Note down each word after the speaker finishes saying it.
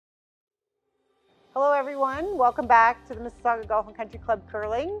Hello everyone, welcome back to the Mississauga Golf and Country Club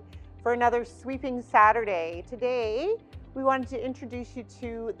Curling for another sweeping Saturday. Today we wanted to introduce you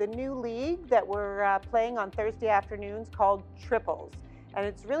to the new league that we're playing on Thursday afternoons called Triples. And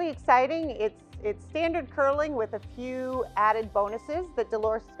it's really exciting. It's standard curling with a few added bonuses that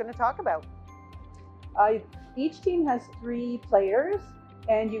Dolores is going to talk about. Each team has 3 players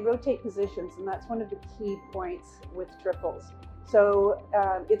and you rotate positions, and that's one of the key points with triples. So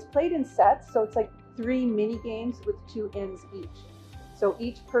it's played in sets, so it's like 3 mini games with 2 ends each. So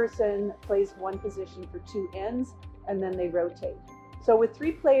each person plays one position for 2 ends and then they rotate. So with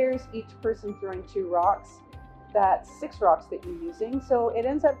 3 players, each person throwing 2 rocks, that's 6 rocks that you're using. So it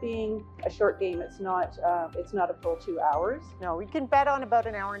ends up being a short game. It's not a full 2 hours. No, we can bet on about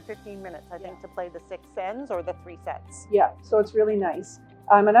an hour and 15 minutes, I think, to play the 6 ends or the 3 sets. Yeah, so it's really nice.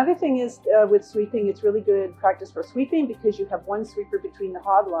 Another thing is with sweeping, it's really good practice for sweeping because you have one sweeper between the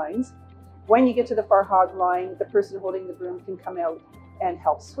hog lines. When you get to the far hog line, the person holding the broom can come out and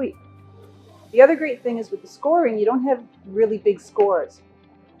help sweep. The other great thing is with the scoring, you don't have really big scores.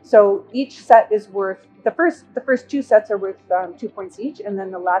 So each set is worth, the first 2 sets are worth 2 points each, and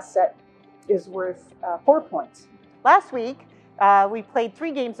then the last set is worth 4 points. Last week, we played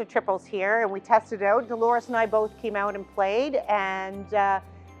 3 games of triples here and we tested it out. Dolores and I both came out and played, and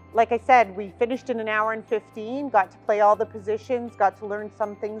like I said, we finished in an hour and 15, got to play all the positions, got to learn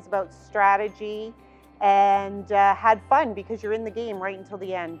some things about strategy, and had fun because you're in the game right until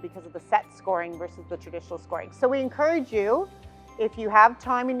the end because of the set scoring versus the traditional scoring. So we encourage you, if you have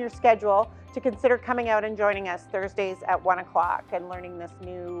time in your schedule, to consider coming out and joining us Thursdays at 1 o'clock and learning this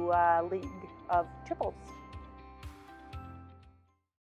new league of triples.